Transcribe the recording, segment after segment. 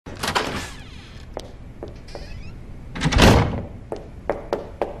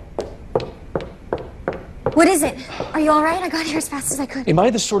What is it? Are you all right? I got here as fast as I could. Am I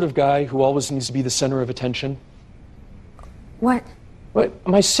the sort of guy who always needs to be the center of attention? What? Well,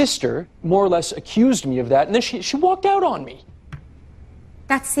 my sister more or less accused me of that, and then she walked out on me.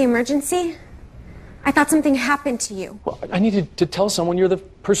 That's the emergency? I thought something happened to you. Well, I needed to tell someone you're the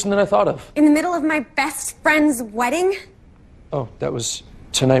person that I thought of. In the middle of my best friend's wedding? Oh, that was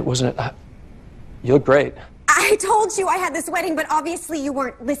tonight, wasn't it? You look great. I told you I had this wedding, but obviously you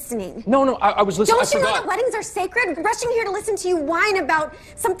weren't listening. No, I was listening. Don't you know that weddings are sacred? Rushing here to listen to you whine about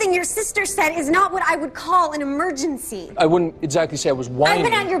something your sister said is not what I would call an emergency. I wouldn't exactly say I was whining.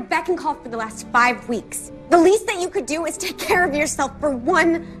 I've been at your beck and call for the last 5 weeks. The least that you could do is take care of yourself for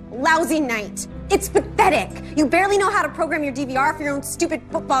one lousy night. It's pathetic. You barely know how to program your DVR for your own stupid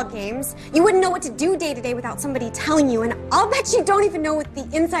football games. You wouldn't know what to do day to day without somebody telling you, and I'll bet you don't even know what the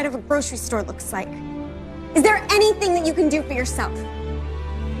inside of a grocery store looks like. Is there anything that you can do for yourself?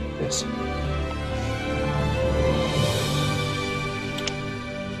 Yes.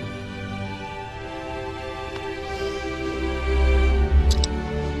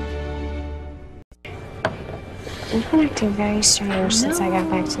 You've been acting very strange since I got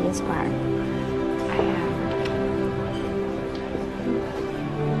back to this bar.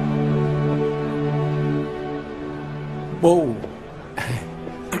 Whoa.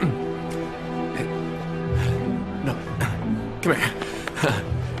 No. Come here.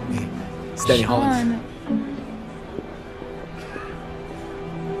 It's Danny Holland.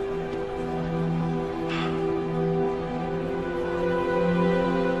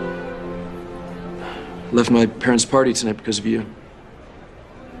 Left my parents' party tonight because of you.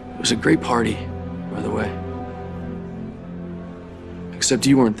 It was a great party, by the way. Except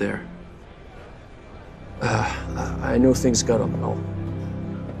you weren't there. I know things got a little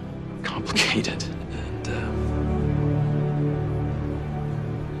complicated, and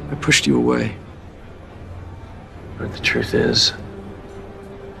I pushed you away. But the truth is,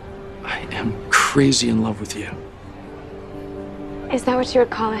 I am crazy in love with you. Is that what you would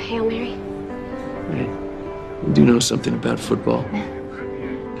call a Hail Mary? Hey, you do know something about football.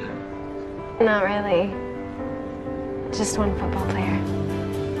 Not really. Just one football player.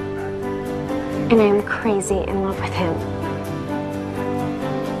 And I am crazy in love with him.